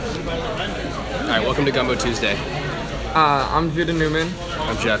Welcome to Gumbo Tuesday. I'm Judah Newman.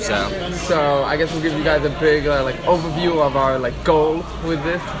 I'm Jeff Zhao. So I guess we'll give you guys a big overview of our goals with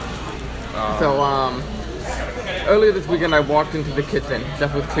this. Earlier this weekend I walked into the kitchen.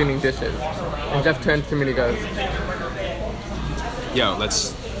 Jeff was cleaning dishes, and Jeff turns to me and he goes, "Yo,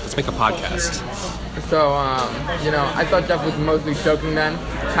 let's make a podcast." So I thought Jeff was mostly joking then,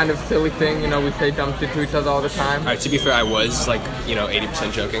 kind of silly thing. We say dumb shit to each other all the time. All right, to be fair, I was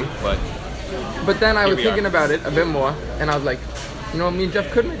 80% joking, but then I was thinking about it a bit more, and I was like, me and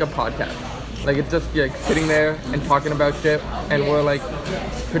Jeff could make a podcast. It's just sitting there and talking about shit, and we're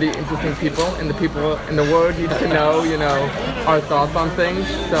pretty interesting people, and the people in the world need to know, our thoughts on things.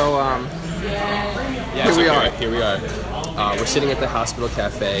 So here we are. We're sitting at the Hospital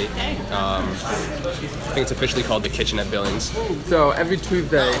Cafe. I think it's officially called the Kitchen at Billings. So every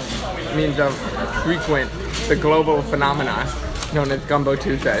Tuesday means frequent the global phenomena known as Gumbo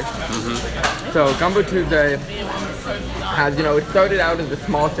Tuesday. Mm-hmm. So Gumbo Tuesday has, it started out as a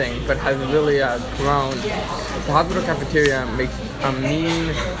small thing, but has really grown. The hospital cafeteria makes a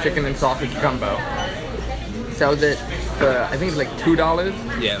mean chicken and sausage gumbo. Sells it for, I think it's $2.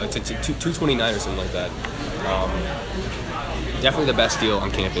 Yeah, it's $2.29 or something like that. Definitely the best deal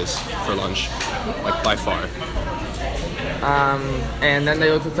on campus for lunch, by far. And then they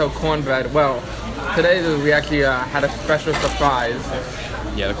also sell cornbread. Well, today we actually had a special surprise.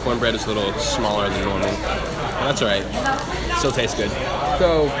 Yeah, the cornbread is a little smaller than normal. But that's alright. Still tastes good.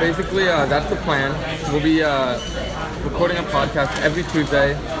 So basically, that's the plan. We'll be recording a podcast every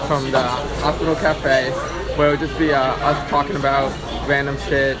Tuesday from the Hospital Cafe, where it'll just be us talking about random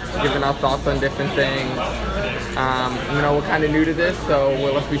shit, giving our thoughts on different things. We're kind of new to this, so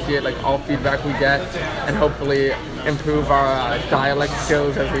we'll appreciate all feedback we get, and hopefully improve our dialect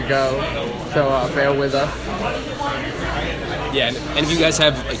skills as we go. So bear with us. Yeah, and if you guys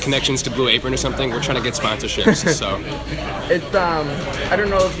have connections to Blue Apron or something, we're trying to get sponsorships. So it's I don't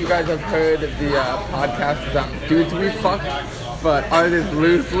know if you guys have heard of the podcast Dudes We Fuck, but ours is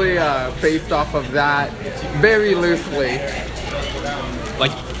loosely based off of that, very loosely.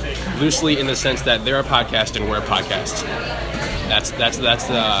 Loosely in the sense that they're a podcast and we're a podcast. That's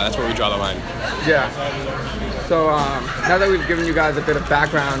where we draw the line. Yeah. So now that we've given you guys a bit of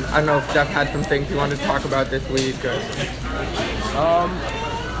background, I don't know if Jeff had some things you wanted to talk about this week.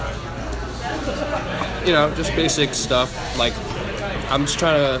 Just basic stuff. I'm just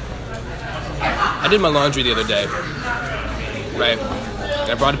trying to. I did my laundry the other day, right?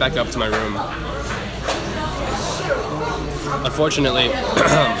 I brought it back up to my room. Unfortunately,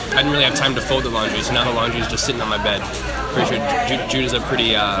 I didn't really have time to fold the laundry, so now the laundry is just sitting on my bed. Pretty sure Judah's a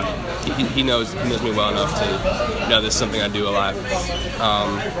pretty, he knows me well enough to know this is something I do a lot.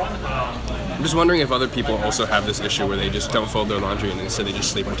 I'm just wondering if other people also have this issue where they just don't fold their laundry and instead they just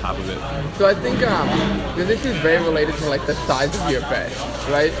sleep on top of it. So I think this issue is very related to the size of your bed,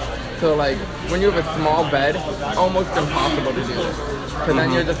 right? So when you have a small bed, almost impossible to do this. So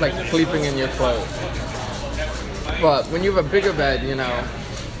then you're just sleeping in your clothes. But when you have a bigger bed, you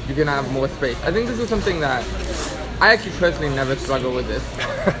can have more space. I think this is something that I actually personally never struggle with this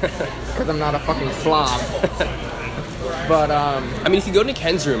because I'm not a fucking slob. But if you go to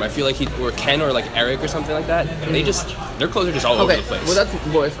Ken's room, I feel like or Ken or Eric or something like that, they just their clothes are just all over the place. Well, that's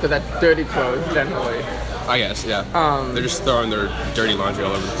worse because that's dirty clothes generally. I guess, yeah. They're just throwing their dirty laundry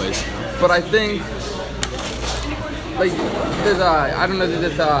all over the place. But I think there's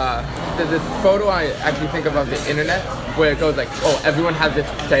this photo I actually think of the internet where it goes everyone has this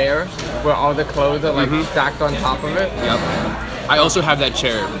chair where all the clothes are stacked on top of it. Yep. I also have that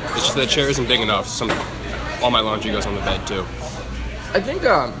chair. It's just the chair isn't big enough. All my laundry goes on the bed too. I think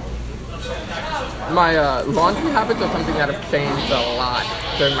my laundry habits are something that have changed a lot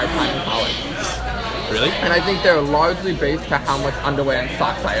during my time in college. Really? And I think they're largely based to how much underwear and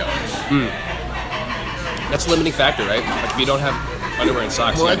socks I own. That's a limiting factor, right? If you don't have underwear and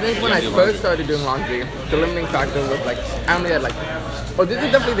socks. Well, I think when I first started doing laundry, the limiting factor was I only had this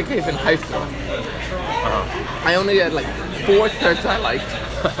is definitely the case in high school. I only had 4 shirts I liked,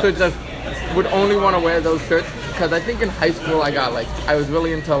 so just would only want to wear those shirts because I think in high school I was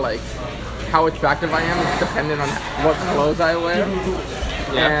really into how attractive I am depending on what clothes I wear.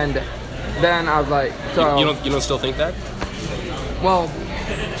 Yeah. And then I was so you don't still think that? Well,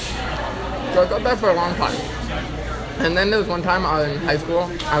 so I thought that for a long time. And then there was one time in high school,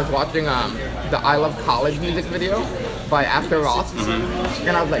 I was watching the I Love College music video by After Ross. Mm-hmm.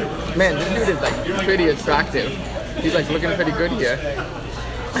 And I was like, man, this dude is pretty attractive. He's looking pretty good here.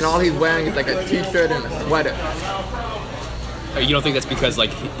 And all he's wearing is a t-shirt and a sweater. You don't think that's because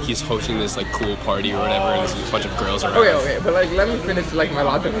he's hosting this cool party or whatever and there's a bunch of girls around? Okay, but let me finish my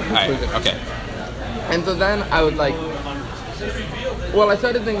logical conclusion. Right, okay. And so then I was like, well, I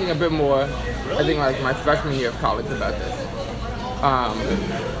started thinking a bit more, I think like my freshman year of college about this.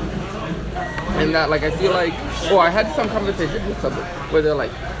 And that like I feel like, I had some conversations with someone where they're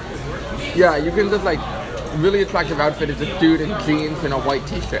like, yeah, you can just like, really attractive outfit is a dude in jeans and a white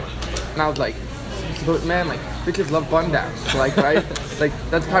t-shirt. And I was like, but man, like, bitches love button downs, like, right? Like,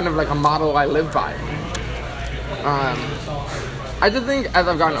 that's kind of like a model I live by. I just think as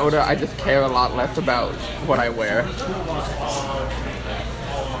I've gotten older, I just care a lot less about what I wear.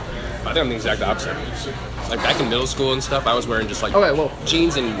 I think I'm the exact opposite. Like back in middle school and stuff, I was wearing just like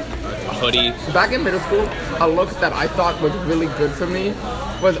jeans and a hoodie. Back in middle school, a look that I thought was really good for me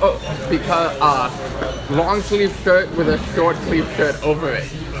was because long sleeve shirt with a short sleeve shirt over it,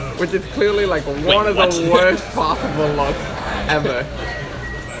 which is clearly like one of the worst possible looks ever.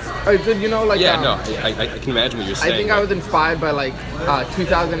 You know, like I can imagine what you're saying. I think I was inspired by like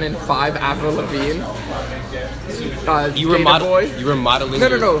 2005 Avril Lavigne. You were modeling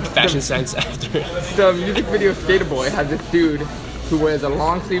your fashion sense after the music video Skater Boy has this dude who wears a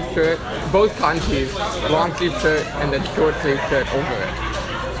long sleeve shirt, both cotton tees, long sleeve shirt, and then short sleeve shirt over it.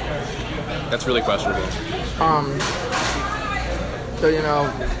 That's really questionable. So you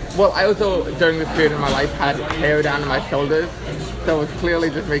know, well, I also during this period in my life had hair down to my shoulders, so it was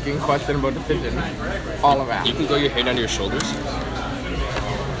clearly just making questionable decisions all around. You can grow your hair down to your shoulders?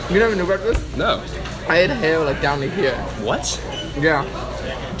 You never knew about this? No. I had hair like down to here. What? Yeah.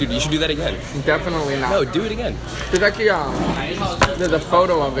 Dude, you should do that again. Definitely not. No, do it again. There's actually there's a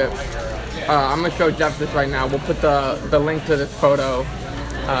photo of it. I'm gonna show Jeff this right now. We'll put the link to this photo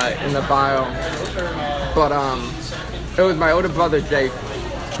in the bio. But it was my older brother Jake.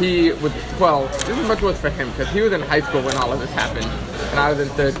 He was, well, this is much worse for him because he was in high school when all of this happened, and I was in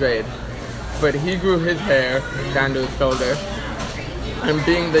 3rd grade. But he grew his hair down to his shoulder, and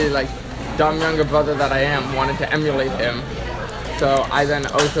being the like dumb younger brother that I am, wanted to emulate him. So I then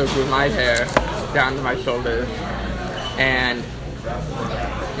also grew my hair down to my shoulders, and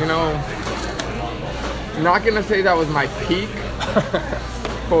you know, not gonna say that was my peak,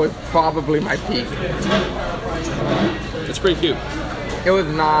 but it was probably my peak. It's pretty cute. It was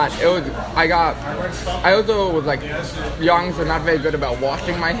not, it was, I also was like young, so not very good about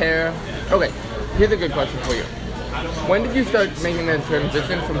washing my hair. Okay, here's a good question for you. When did you start making the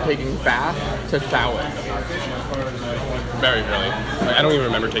transition from taking baths to showers? Very early. Like, I don't even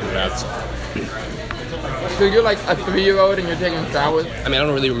remember taking baths. So you're like a 3-year-old and you're taking showers? I mean, I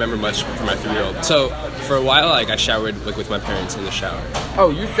don't really remember much from my 3-year-old. So for a while, like I showered like with my parents in the shower. Oh,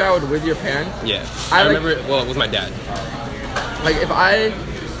 you showered with your parents? Yeah. I remember, with my dad. Like if I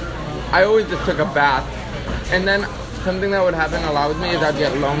always just took a bath, and then something that would happen a lot with me is I'd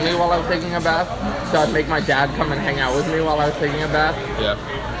get lonely while I was taking a bath, so I'd make my dad come and hang out with me while I was taking a bath. Yeah.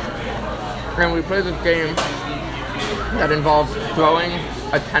 And we played this game that involves throwing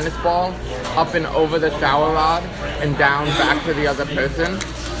a tennis ball up and over the shower rod and down back to the other person.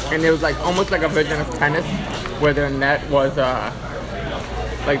 And it was like almost like a version of tennis where the net was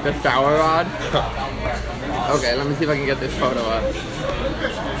like the shower rod. Okay, let me see if I can get this photo up.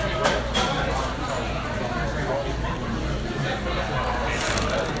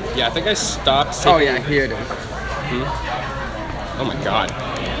 Yeah, I think I stopped taking... Oh yeah, here it is. Oh my god.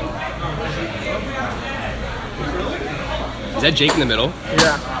 Is that Jake in the middle?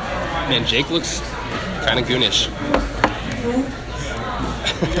 Yeah. Man, Jake looks kind of goonish.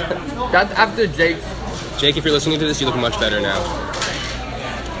 That's after Jake. Jake, if you're listening to this, you look much better now.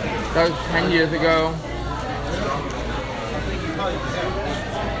 That was 10 years ago.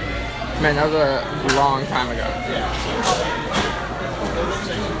 Man, that was a long time ago.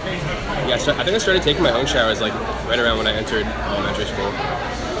 Yeah, so I think I started taking my own showers like right around when I entered elementary school.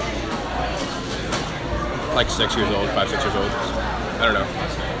 Like 6 years old, 5, 6 years old. I don't know.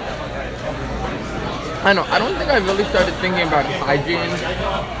 I know. I don't think I really started thinking about hygiene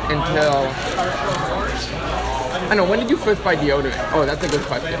until... I know. When did you first buy deodorant? Oh, that's a good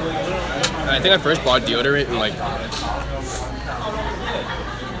question. I think I first bought deodorant in like...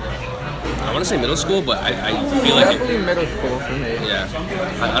 I want to say middle school, but I feel like... Definitely middle school for me. Yeah.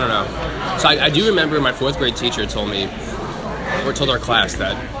 I don't know. So I do remember my 4th grade teacher told me, or told our class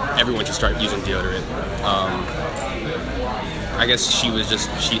that everyone should start using deodorant. I guess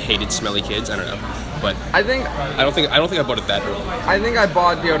she hated smelly kids. I don't know, but I don't think I bought it that early. I think I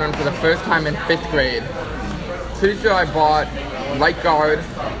bought deodorant for the first time in 5th grade. Pretty sure I bought Light Guard.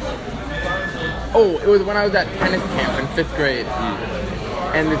 Oh, it was when I was at tennis camp in 5th grade,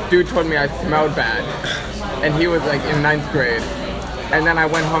 and this dude told me I smelled bad, and he was like in 9th grade. And then I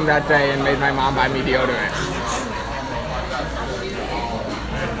went home that day and made my mom buy me deodorant.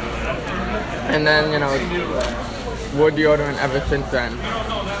 And then, you know, wore deodorant ever since then.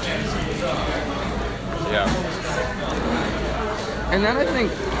 Yeah. And then I'm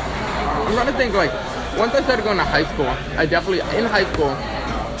trying to think, like, once I started going to high school, in high school,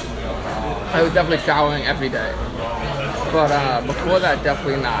 I was definitely showering every day. But before that,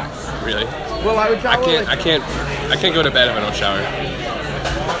 definitely not. Really? Well, I would shower. I can't go to bed if I don't shower.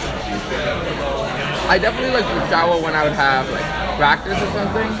 I definitely like would shower when I would have like practice or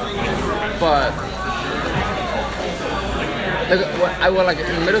something. But like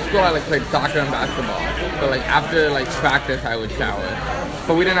in middle school, I like played soccer and basketball. So like after like practice, I would shower.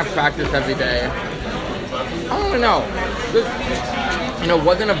 But we didn't have practice every day. I don't know. You know,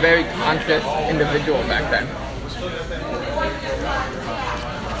 wasn't a very conscious individual back then.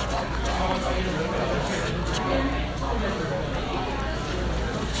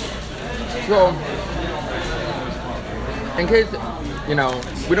 So, in case, you know,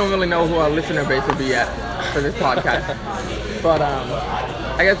 we don't really know who our listener base will be yet for this podcast, but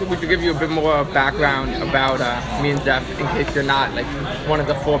I guess we should give you a bit more background about me and Jeff in case you're not like one of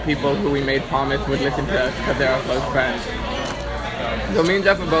the 4 people who we made promise would listen to us because they're our close friends. So me and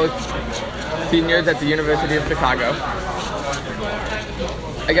Jeff are both seniors at the University of Chicago.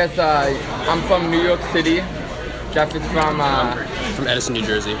 I guess I'm from New York City. Jeff is from Edison, New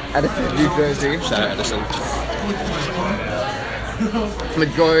Jersey. Edison, New Jersey. Shout out Edison.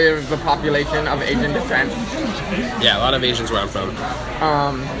 Majority of the population of Asian descent. Yeah, a lot of Asians where I'm from.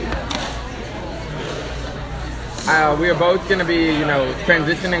 We are both going to be, you know,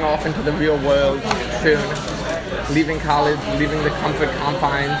 transitioning off into the real world soon. Leaving college, leaving the comfort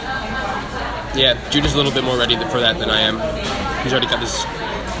confines. Yeah, Judah's a little bit more ready for that than I am. He's already got this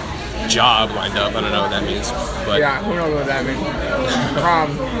job lined up. I don't know what that means, but yeah, who knows what that means.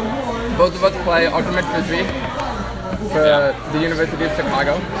 Both of us play Ultimate Frisbee for the University of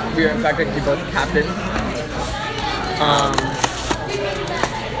Chicago. We are in fact actually both captains.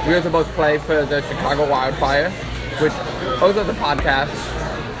 We also both play for the Chicago Wildfire, which also the podcast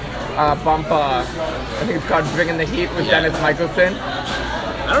bump. I think it's called Bringing the Heat with Dennis Michelson.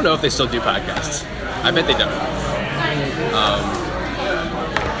 I don't know if they still do podcasts. I bet they don't.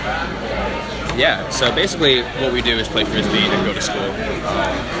 Yeah, so basically what we do is play Frisbee and go to school.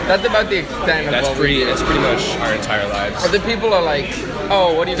 That's about the extent of what we do. That's pretty much our entire lives. Other people are like,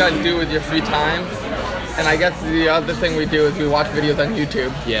 oh, what do you guys do with your free time? And I guess the other thing we do is we watch videos on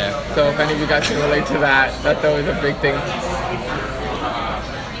YouTube. Yeah. So if any of you guys can relate to that, that's always a big thing.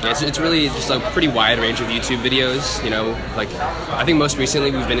 Yeah, it's really just a pretty wide range of YouTube videos, you know, like, I think most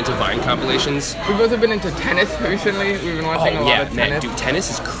recently we've been into Vine compilations. We've also been into tennis recently. We've been watching a lot of tennis. Man, dude, tennis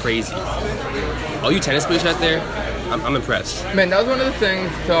is crazy. All you tennis players out there, I'm impressed. Man, that was one of the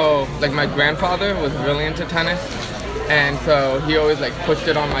things, so, like, my grandfather was really into tennis, and so he always, like, pushed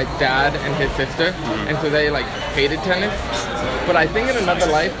it on my dad and his sister, and so they, like, hated tennis. But I think in another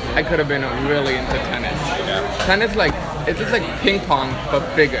life, I could have been really into tennis. Yeah. Tennis, like, it's just like ping pong,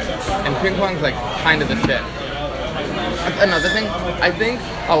 but bigger. And ping pong's like kind of the shit. Another thing, I think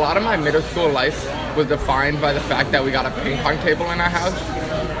a lot of my middle school life was defined by the fact that we got a ping pong table in our house.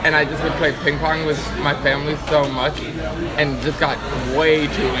 And I just would play ping pong with my family so much and just got way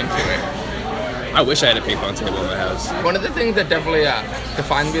too into it. I wish I had a ping pong table in my house. One of the things that definitely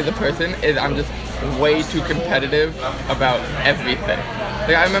defines me as a person is I'm just way too competitive about everything.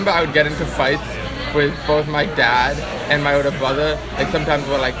 Like I remember I would get into fights with both my dad and my older brother. Like sometimes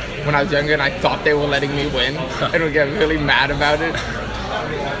when I was younger and I thought they were letting me win and would get really mad about it.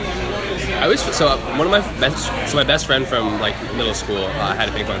 My best friend from like middle school had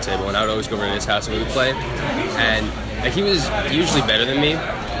a ping pong table, and I would always go over to his house and we would play. And like, he was usually better than me,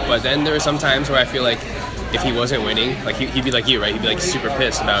 but then there were some times where I feel like if he wasn't winning, like he'd be like you, right? He'd be like super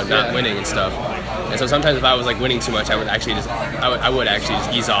pissed about not winning and stuff. And so sometimes if I was like winning too much, I would actually just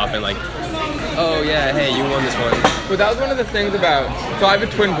ease off and like, oh yeah, hey, you won this one. Well, that was one of the things about, so I have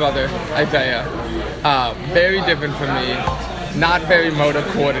a twin brother, Isaiah, very different from me, not very motor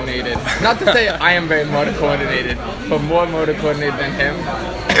coordinated. Not to say I am very motor coordinated, but more motor coordinated than him.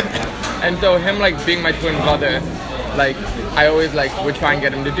 And so him like being my twin brother, like I always like would try and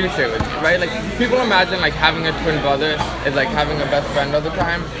get him to do shit with me, right? Like people imagine like having a twin brother is like having a best friend all the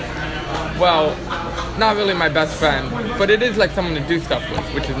time. Well, not really my best friend, but it is like someone to do stuff with,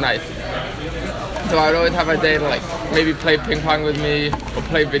 which is nice. So I would always have Isaiah to like maybe play ping pong with me or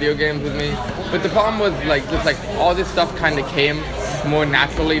play video games with me. But the problem was like just like all this stuff kind of came more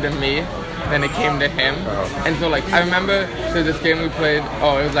naturally to me than it came to him. And so like I remember there's this game we played,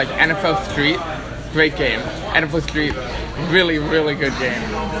 it was like NFL Street, great game. NFL Street, really, really good game.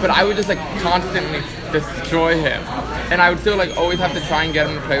 But I would just like constantly destroy him. and I would still like always have to try and get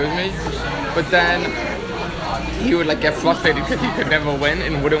him to play with me, but then he would like get frustrated because he could never win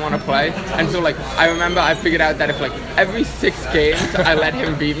and wouldn't want to play. And so like I remember I figured out that if like every 6 games I let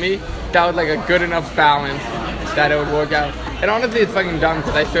him beat me, that was like a good enough balance that it would work out. And honestly, it's fucking dumb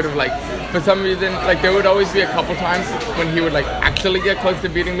because I should have like, for some reason, like there would always be a couple times when he would like actually get close to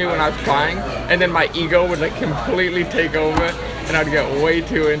beating me when I was trying, and then my ego would like completely take over and I'd get way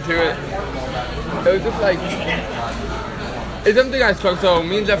too into it. It was just like, it's something I struggle. So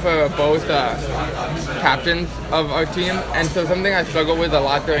me and Jeff are both captains of our team, and so something I struggle with a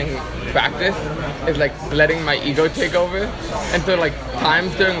lot during practice is like letting my ego take over. And so like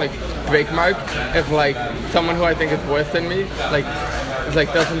times during like break mark, if like someone who I think is worse than me like is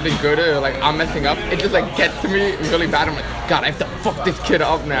like does something good or like I'm messing up, it just like gets to me really bad. I'm like, God, I have to fuck this kid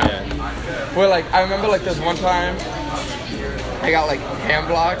up now. Yeah. Where like I remember like this one time I got like hand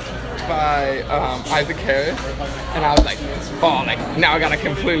blocked by Isaac Harris, and I was like, oh, like now I gotta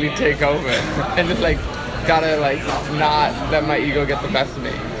completely take over and just like gotta like not let my ego get the best of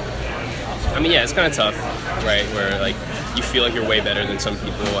me. I mean, yeah, it's kind of tough, right? Where like you feel like you're way better than some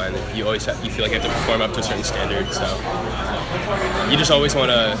people, and you always you feel like you have to perform up to a certain standard. So you just always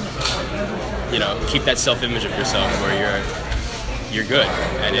want to, you know, keep that self-image of yourself where you're good,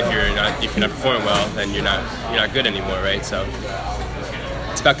 and if you're not performing well, then you're not good anymore, right? So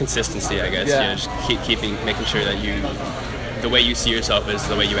it's about consistency, I guess. Yeah. You know, just making sure that the way you see yourself is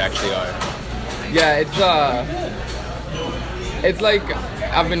the way you actually are. Yeah, it's like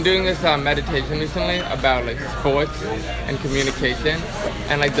I've been doing this meditation recently about like sports and communication,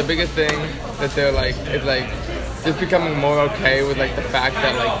 and like the biggest thing that they're like is like just becoming more okay with like the fact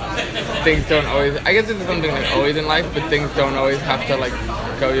that like things don't always, I guess it's something like always in life, but things don't always have to like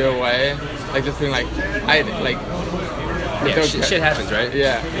go your way. Like just being like Yeah, shit happens, right?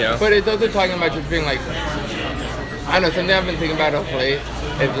 Yeah. You know? But it's also talking about just being like, I don't know, something I've been thinking about of late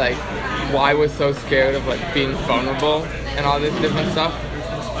is like why we're so scared of like being vulnerable and all this different stuff,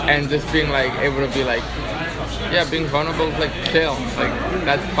 and just being like able to be like, yeah, being vulnerable is like chill, like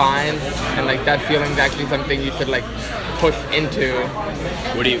that's fine, and like that feeling is actually something you should like push into.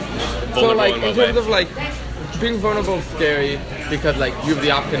 What do you vulnerable So like in terms way? of like being vulnerable is scary because like you have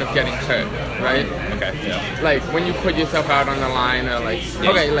the option of getting hurt, right? Okay, yeah. Like when you put yourself out on the line, or like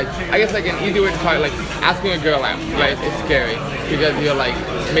okay, like I guess like an easy way to talk, like asking a girl out, right? It's scary because you're like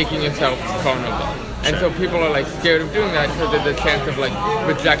making yourself vulnerable, and so people are like scared of doing that because there's a chance of like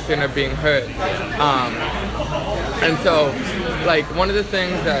rejection or being hurt. And so like one of the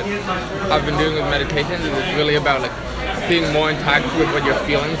things that I've been doing with meditation is it's really about like being more in touch with what your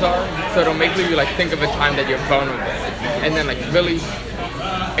feelings are. So it'll make you like think of a time that you're vulnerable, and then like really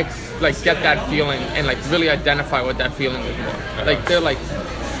like get that feeling and like really identify what that feeling is for. Like they're like,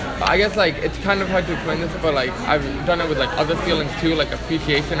 I guess like it's kind of hard to explain this, but like I've done it with like other feelings too, like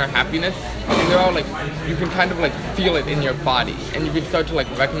appreciation or happiness, and they're all like you can kind of like feel it in your body, and you can start to like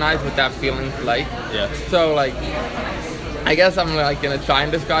recognize what that feeling's like. Yeah. So like I guess I'm like gonna try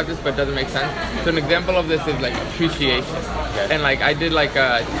and describe this, but it doesn't make sense. So an example of this is like appreciation. Okay. And like I did like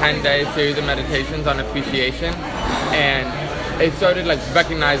a 10-day series of meditations on appreciation, and it started like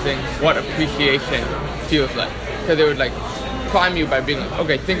recognizing what appreciation feels like. Because they would like prime you by being like,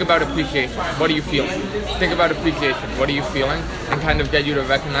 okay, think about appreciation. What are you feeling? Think about appreciation. What are you feeling? And kind of get you to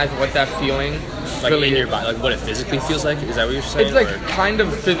recognize what that feeling Like really in your is. body, like what it physically feels like? Is that what you're saying? It's like or kind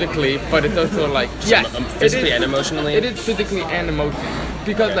of physically, but it's also like yes, physically it is, and emotionally? It is physically and emotionally.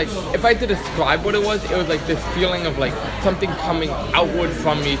 Because like if I had to describe what it was like this feeling of like something coming outward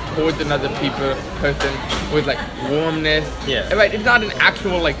from me towards another person with like warmness. Yeah. Right. It's not an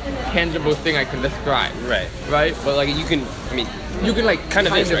actual like tangible thing I can describe. Right. Right. But like you can, I mean, You can like kind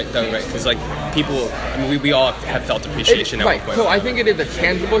of is, right? Though, right? Because like people, I mean, we all have felt appreciation at one right. point. So I think it is a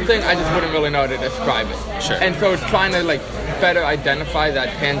tangible thing. I just wouldn't really know how to describe it. Sure. And so it's trying to like better identify that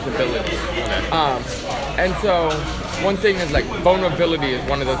tangibility. Okay. And so one thing is like vulnerability is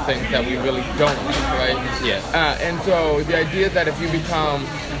one of those things that we really don't like, right? Yeah. And so the idea that if you become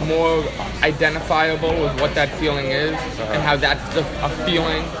more identifiable with what that feeling is and how that's just a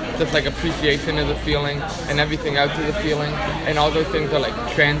feeling, just like appreciation is a feeling and everything else is a feeling, and all those things are like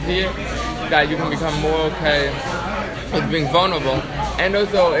transient, that you can become more okay with being vulnerable. And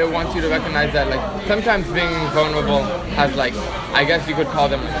also it wants you to recognize that like sometimes being vulnerable has like, I guess you could call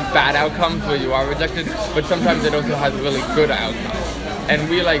them bad outcomes where you are rejected, but sometimes it also has really good outcomes. And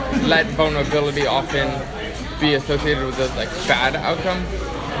we like let vulnerability often be associated with those like bad outcomes,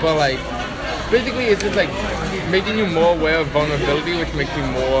 but like basically it's just like making you more aware of vulnerability, which makes you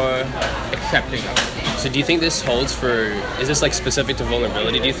more accepting of it. So do you think this holds for, is this like specific to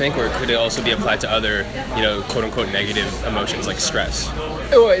vulnerability, do you think, or could it also be applied to other, quote unquote negative emotions like stress?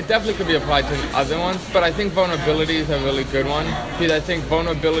 Well, it definitely could be applied to other ones, but I think vulnerability is a really good one, because I think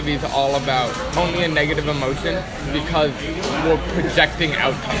vulnerability is all about only a negative emotion because we're projecting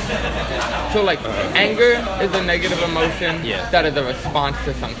outcomes. So like anger is a negative emotion that is a response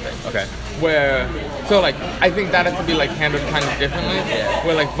to something. Okay. I think that has to be like handled kind of differently.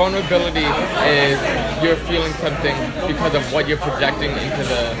 Where like vulnerability is you're feeling something because of what you're projecting into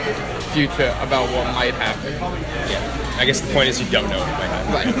the future about what might happen. Yeah. I guess the point is you don't know what might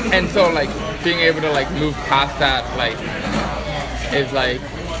happen. Right. And so like being able to like move past that like is like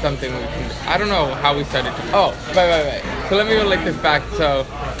something we can. I don't know how we started to. Oh, right. So let me relate this back. So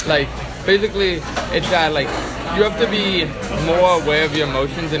like basically it's that like you have to be more aware of your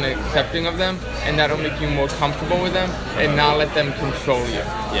emotions and accepting of them, and that'll make you more comfortable with them and not let them control you.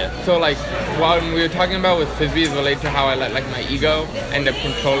 Yeah. So like what we were talking about with Frisbee is related to how I let like my ego end up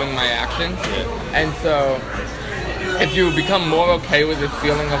controlling my actions. Yeah. And so if you become more okay with this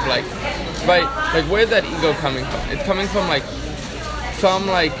feeling of like, right, like where's that ego coming from? It's coming from like some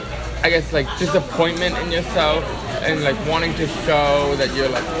like, I guess like disappointment in yourself and like wanting to show that you're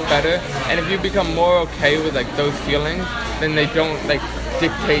like better. And if you become more okay with like those feelings, then they don't like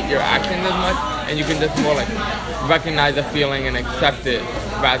dictate your actions as much, and you can just more like recognize a feeling and accept it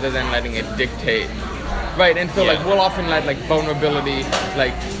rather than letting it dictate. Right, and so like we'll often let like vulnerability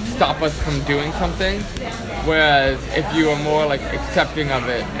like stop us from doing something, whereas if you are more like accepting of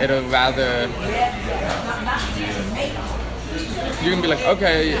it, it'll rather, you can be like,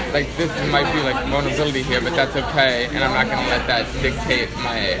 okay, like this might be like vulnerability here, but that's okay, and I'm not gonna let that dictate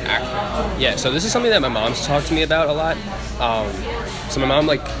my action. Yeah, so this is something that my mom's talked to me about a lot. So my mom,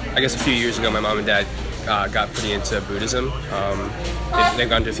 like, I guess a few years ago, my mom and dad got pretty into Buddhism. They've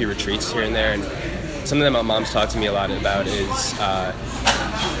gone to a few retreats here and there, and something that my mom's talked to me a lot about is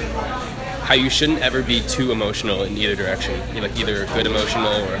how you shouldn't ever be too emotional in either direction. You're like either good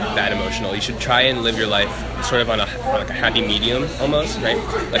emotional or bad emotional. You should try and live your life sort of on like a happy medium almost, right?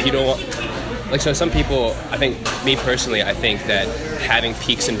 Like you don't want, like, so some people, I think, me personally, I think that having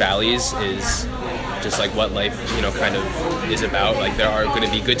peaks and valleys is just like what life, kind of is about. Like there are going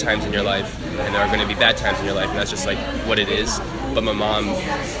to be good times in your life and there are going to be bad times in your life, and that's just like what it is. But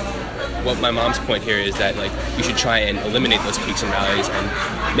what my mom's point here is that like you should try and eliminate those peaks and valleys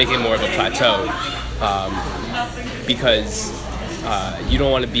and make it more of a plateau, because you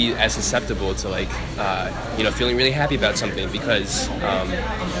don't want to be as susceptible to like feeling really happy about something, because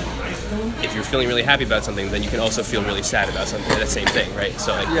if you're feeling really happy about something, then you can also feel really sad about something. The same thing, right?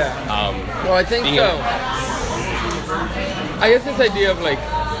 So like well, I think so. I guess this idea of like,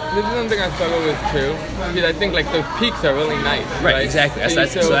 this is something I struggle with too, because I think like those peaks are really nice. Right, exactly.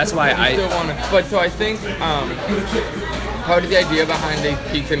 So that's why I still want to. But so I think part of the idea behind these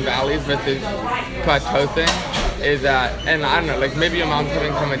peaks and valleys versus plateau thing is that, and I don't know, like maybe your mom's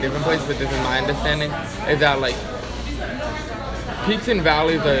coming from a different place, but this is my understanding, is that like peaks and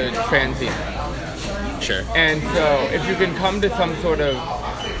valleys are transient. Sure. And so if you can come to some sort of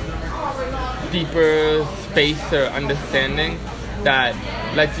deeper space or understanding that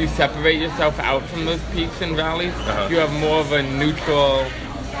lets you separate yourself out from those peaks and valleys, you have more of a neutral,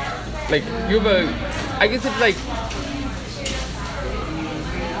 like you have I guess it's like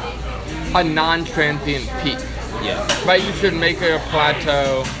a non-transient peak. Yeah. Right, you should make it a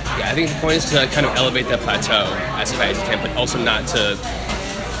plateau. Yeah, I think the point is to kind of elevate that plateau as high as you can, but also not to,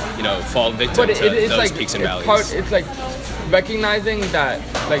 fall victim to those like, peaks and valleys. It's like recognizing that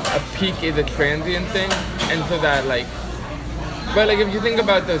like a peak is a transient thing, and so that like, but like if you think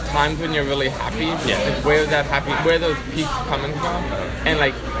about those times when you're really happy, like where those peaks coming from, and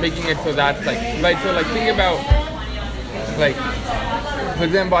like making it so that's like, right, so like think about like, for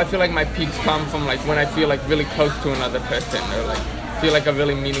example, I feel like my peaks come from like when I feel like really close to another person, or like feel like a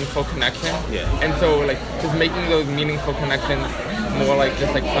really meaningful connection. Yeah. And so like just making those meaningful connections more like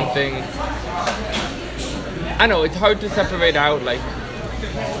just like something, I know it's hard to separate out like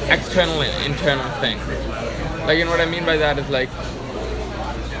external and internal things. Like, you know what I mean by that is like,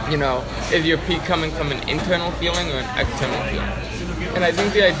 is your peak coming from an internal feeling or an external feeling? And I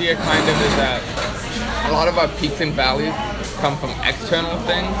think the idea kind of is that a lot of our peaks and valleys come from external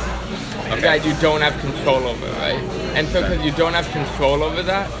things that you don't have control over, right? And so because you don't have control over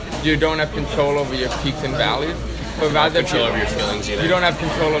that, you don't have control over your peaks and valleys, but rather control over your feelings either. You don't have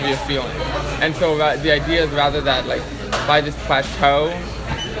control over your feelings. And so the idea is rather that like by this plateau,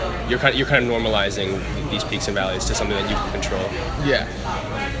 you're kind of normalizing these peaks and valleys to something that you can control. Yeah.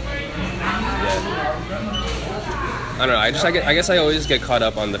 I don't know. I guess I always get caught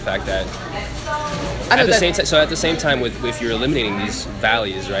up on the fact that at the same time, so at the same time, with if you're eliminating these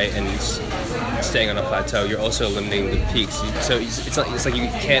valleys, right, and staying on a plateau, you're also eliminating the peaks. So it's like you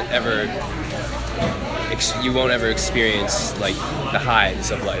can't ever, you won't ever experience like the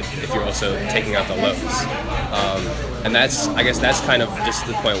highs of life if you're also taking out the lows. And I guess that's kind of just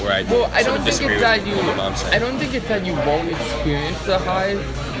the point where I disagree with what my mom said. I don't think it's that you won't experience the highs,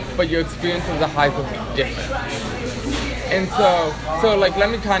 but your experience of the highs will be different. And so like, let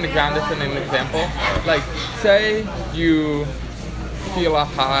me kind of ground this in an example. Like, say you feel a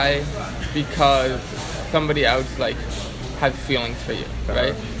high because somebody else like has feelings for you,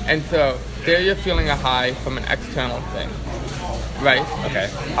 right? And so there you're feeling a high from an external thing, right? Okay.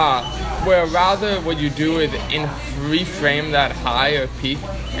 Where rather what you do is reframe that high or peak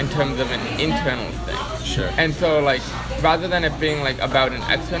in terms of an internal thing. Sure. And so like, rather than it being like about an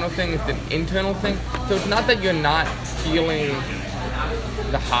external thing, it's an internal thing. So it's not that you're not feeling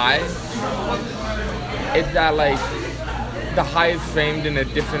the high, it's that like the high is framed in a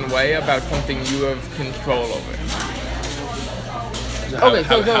different way about something you have control over. Okay,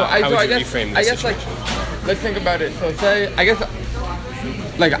 so I guess like, let's think about it. So say, I guess,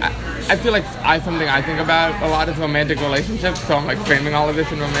 like, I feel like something I think about a lot is romantic relationships, so I'm like framing all of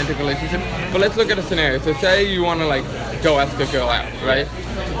this in romantic relationships. But let's look at a scenario. So say you want to like go ask a girl out, right?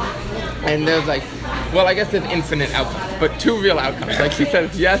 And there's like, well, I guess there's infinite outcomes, but two real outcomes. Like she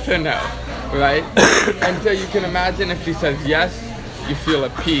says yes or no, right? And so you can imagine if she says yes, you feel a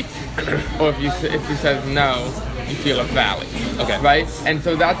peak, or if she says no, you feel a valley. Okay. Right? And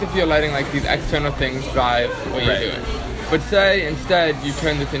so that's if you're letting like these external things drive what you're doing. But say instead you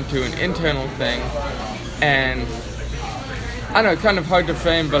turn this into an internal thing, and I don't know, it's kind of hard to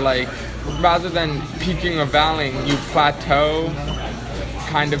frame, but like rather than peaking or valleying, you plateau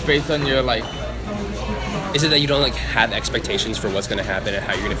kind of based on your like. Is it that you don't like have expectations for what's going to happen and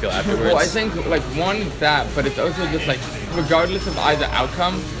how you're going to feel afterwards? Well, I think like one is that, but it's also just like regardless of either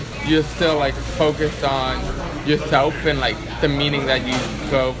outcome, you're still like focused on yourself and like the meaning that you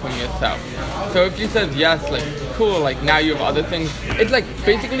grow from yourself. So if you said yes, like cool, like now you have other things. It's like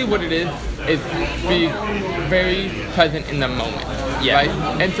basically what it is be very present in the moment, right?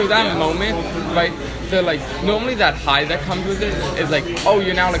 And so that moment, right? The like normally that high that comes with it is like, oh,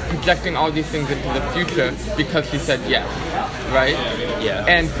 you're now like projecting all these things into the future because she said yes, right? Yeah.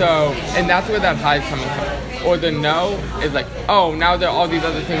 And that's where that high is coming from. Or the no is like, oh, now there are all these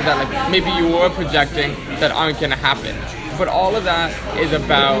other things that like maybe you were projecting that aren't gonna happen. But all of that is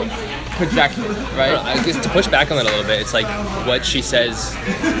about projection, right? I guess to push back on that a little bit, it's like what she says,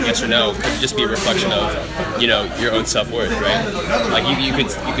 yes or no, could just be a reflection of, you know, your own self-worth, right? Like you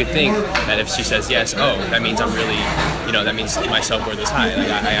could think that if she says yes, oh, that means I'm really, you know, that means my self-worth is high. Like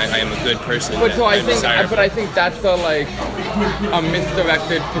I am a good person. But so I think that's the like a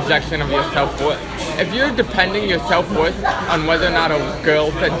misdirected projection of your self-worth. If you're depending your self-worth on whether or not a girl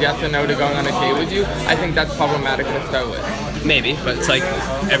said yes or no to going on a date with you, I think that's problematic to start with. Maybe, but it's like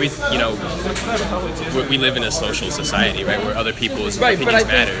we live in a social society, right, where other people's opinions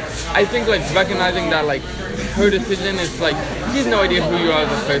matter. I think like recognizing that like her decision is like she has no idea who you are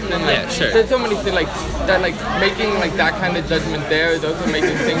as a person. Like, yeah, sure. There's so many things like that, like making like that kind of judgment there is also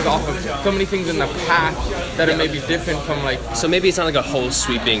making things off of so many things in the past that are maybe different from like. So maybe it's not like a whole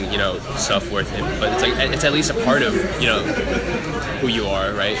sweeping, you know, self-worth, but it's like it's at least a part of, you know, who you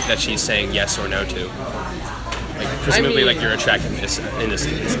are, right? That she's saying yes or no to. Like, presumably, like your attractiveness in this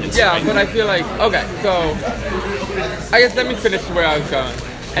instance. Yeah, right? but I feel like, okay, so I guess let me finish where I was going.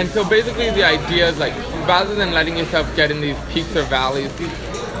 And so basically the idea is like, rather than letting yourself get in these peaks or valleys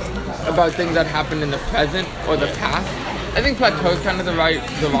about things that happened in the present or the past, I think plateau is kind of the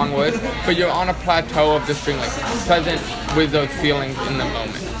wrong word, but you're on a plateau of just being like present with those feelings in the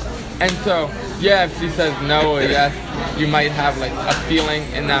moment. And so, yeah, if she says no or yes, you might have like a feeling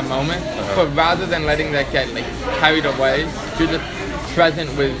in that moment, but rather than letting that get like carried away, you're just present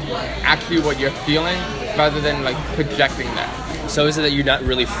with actually what you're feeling rather than like projecting that. So is it that you're not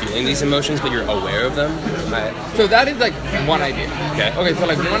really feeling these emotions, but you're aware of them? So that is like one idea. Okay, so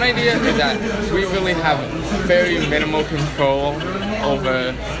like one idea is that we really have very minimal control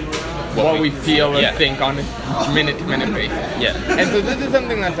over what we feel or think on a minute-to-minute basis. Yeah. And so this is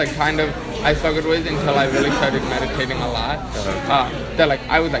something that's like kind of I struggled with until I really started meditating a lot. That like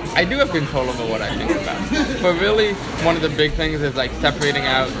I was like I do have control over what I think about. But really one of the big things is like separating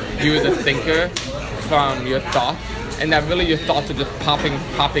out you as a thinker from your thoughts. And that really your thoughts are just popping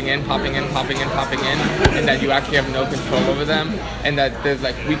in, and that you actually have no control over them, and that there's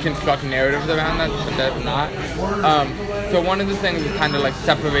like we construct narratives around that, but that's not. So one of the things is kind of like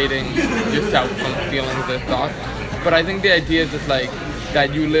separating yourself from feelings or thoughts. But I think the idea is just like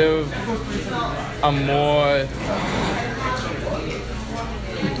that you live a more,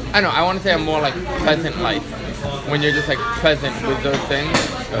 I don't know, I want to say a more like present life when you're just like present with those things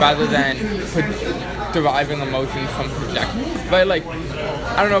rather than deriving emotions from projection. But like,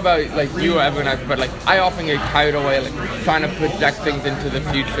 I don't know about like you or everyone else, but like I often get carried away like trying to project things into the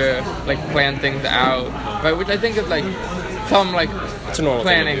future, like plan things out, right? Which I think is like some like It's a normal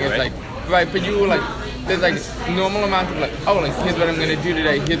planning thing to do, is like, right? But you like, there's like normal amounts of like, oh, like here's what I'm gonna do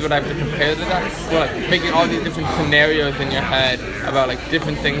today, here's what I have to prepare to that. Well, like making all these different scenarios in your head about like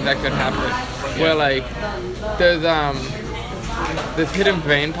different things that could happen. Where like there's this Hidden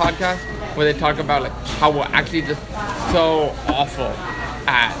Brain podcast where they talk about like how we're actually just so awful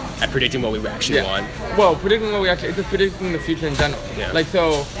at predicting what we actually want. Well, predicting what we actually, it's just predicting the future in general. Yeah. Like,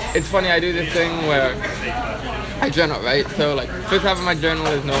 so it's funny, I do this thing where I journal, right? So like first half of my journal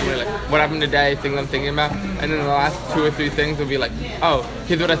is normally like what happened today, things I'm thinking about, and then the last 2 or 3 things will be like, oh,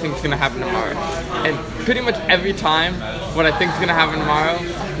 here's what I think is gonna happen tomorrow. And pretty much every time what I think is gonna happen tomorrow,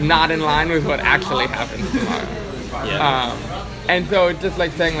 not in line with what actually happens tomorrow. Yeah. And so it's just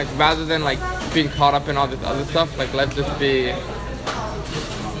like saying like rather than like being caught up in all this other stuff, like let's just be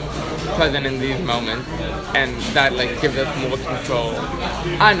present in these moments, and that like gives us more control.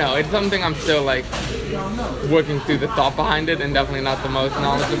 I know it's something I'm still like working through the thought behind it, and definitely not the most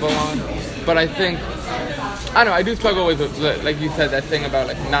knowledgeable on. But I think I don't know, I do struggle with like you said, that thing about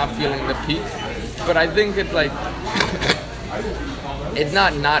like not feeling the peaks. But I think it's like it's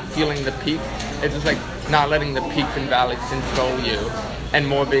not feeling the peaks. It's just like not letting the peaks and valleys control you, and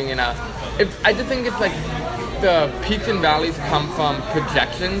more being in a. I just think it's like the peaks and valleys come from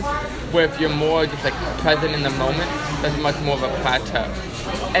projections, where if you're more just like present in the moment, that's much more of a plateau.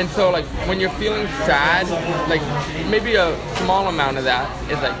 And so like when you're feeling sad, like maybe a small amount of that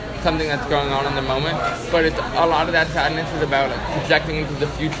is like something that's going on in the moment, but it's a lot of that sadness is about like projecting into the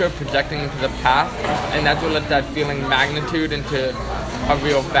future, projecting into the past, and that's what lets that feeling magnitude into a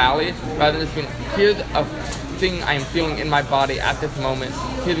real valley, rather than just being, here's a thing I'm feeling in my body at this moment.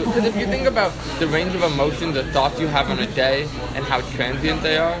 Because if you think about the range of emotions or thoughts you have on a day and how transient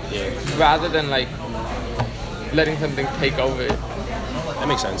they are, rather than like letting something take over it. That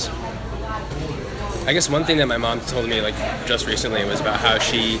makes sense. I guess one thing that my mom told me like just recently was about how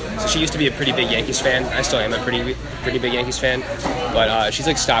she used to be a pretty big Yankees fan. I still am a pretty big Yankees fan, but she's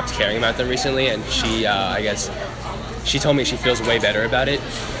like stopped caring about them recently, and she I guess she told me she feels way better about it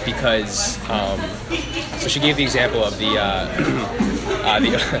because so she gave the example of the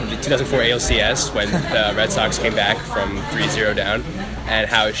 2004 ALCS when the Red Sox came back from 3-0 down, and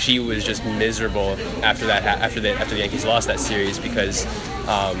how she was just miserable after that after the Yankees lost that series because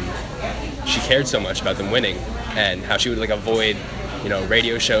she cared so much about them winning, and how she would like avoid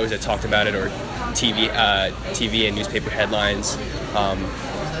radio shows that talked about it or TV and newspaper headlines.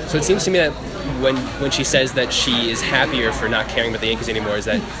 So it seems to me that when she says that she is happier for not caring about the Yankees anymore, is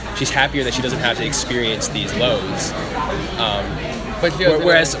that she's happier that she doesn't have to experience these lows.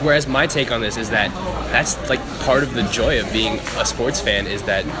 Whereas my take on this is that that's like part of the joy of being a sports fan, is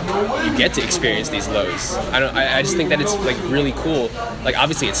that you get to experience these lows. I just think that it's like really cool. Like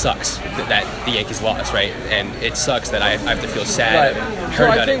obviously it sucks that the Yankees lost, right? And it sucks that I have to feel sad, and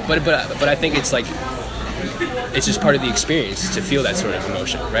hurt about it. But I think it's like it's just part of the experience to feel that sort of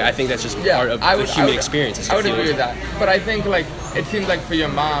emotion, right? I think that's just part of the human experience. I would agree with that. But I think like it seems like for your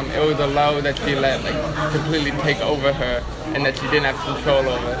mom, it was a low that she let like completely take over her, and that she didn't have control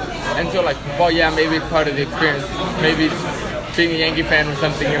over. And so like, well, yeah, maybe it's part of the experience. Maybe being a Yankee fan was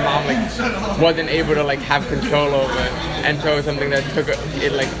something your mom like wasn't able to like have control over, and so it was something that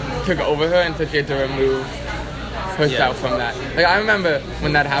took over her, and so she had to remove herself from that. Like I remember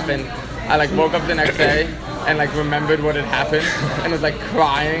when that happened, I like woke up the next day and like remembered what had happened and was like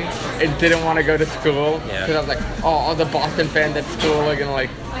crying and didn't want to go to school because I was like, oh, all the Boston fans at school are gonna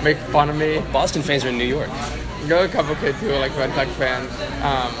like make fun of me. Boston fans are in New York. There were a couple kids who were like Red Sox fans.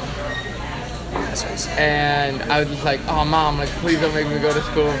 And I was just like, oh mom, like please don't make me go to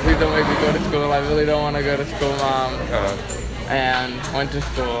school. Please don't make me go to school. I really don't want to go to school, mom. And went to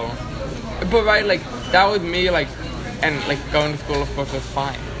school. But right, like that was me like, and like going to school of course was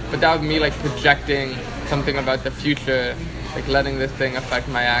fine. But that was me like projecting something about the future, like letting this thing affect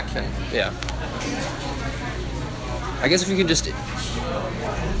my actions. Yeah. I guess if you can just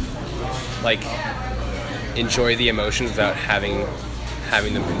like enjoy the emotions without having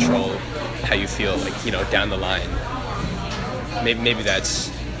them control how you feel, like down the line. Maybe that's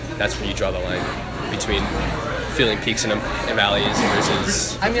where you draw the line between feeling peaks and valleys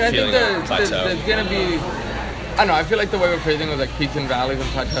versus I think feeling a plateau. there's gonna be I don't know, I feel like the way we're phrasing was like peaks and valleys and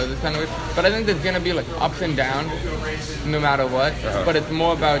plateaus is kind of weird. But I think there's gonna be like ups and downs no matter what. But it's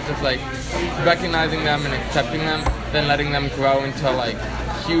more about just like recognizing them and accepting them than letting them grow into like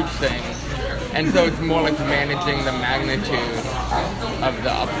huge things. And so it's more like managing the magnitude of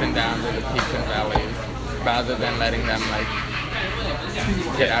the ups and downs or the peaks and valleys rather than letting them like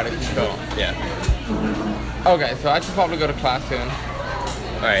get out of control. Yeah. Okay, so I should probably go to class soon.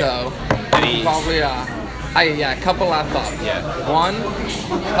 All right. So Any- probably a couple last thoughts. Yeah. One,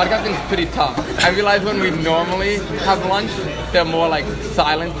 podcasting's pretty tough. I realize when we normally have lunch, they're more like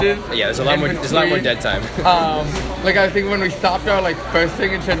silences. Yeah, there's a lot more dead time. Like I think when we stopped our like first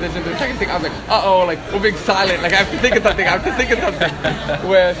thing and transitioned to the second thing, I was like, like we're being silent. Like I have to think of something.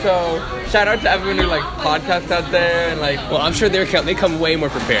 Where so shout out to everyone who like podcasts out there and like. Well, I'm sure they come way more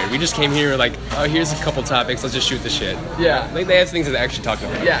prepared. We just came here like, oh, here's a couple topics. Let's just shoot the shit. Yeah. Like they have things that they actually talk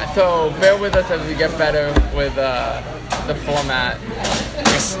about. Yeah. So bear with us as we get better with the format.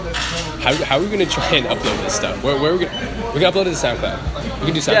 How are we gonna try and upload this stuff? We're gonna upload it to SoundCloud. We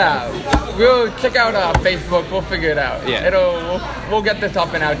can do SoundCloud. Yeah, we'll check out Facebook. We'll figure it out. Yeah. We'll get this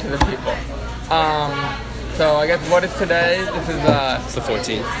up and out to the people. So I guess what is today? This is It's the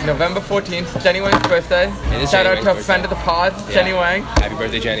 14th. November 14th, Jenny Wang's birthday. It is Shout Jenny out Wang's to a birthday. friend of the pod, Yeah. Jenny Wang. Happy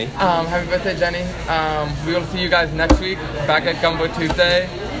birthday, Jenny. Happy birthday, Jenny. We will see you guys next week back at Gumbo Tuesday.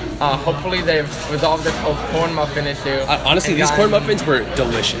 Hopefully they've resolved this whole corn muffin issue. Honestly, And these gotten- corn muffins were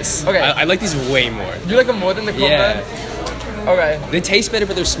delicious. Okay. I like these way more. You like them more than the cornbread? Okay. They taste better,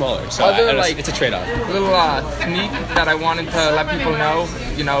 but they're smaller. So Other, I don't know, like- it's a trade-off. Little sneak that I wanted to let people know.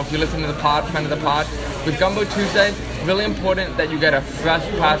 You know, if you listen to the pod, friend of the pod, with Gumbo Tuesday, really important that you get a fresh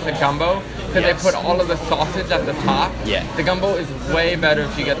patch of gumbo because Yes. they put all of the sausage at the top. Yeah. The gumbo is way better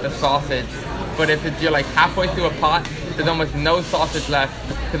if you get the sausage, but if you're like halfway through a pot, there's almost no sausage left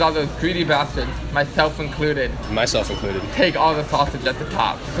because all those greedy bastards, myself included, Myself included. take all the sausage at the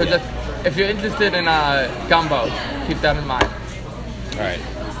top. So just if you're interested in gumbo, keep that in mind. All right.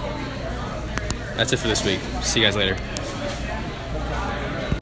 That's it for this week. See you guys later.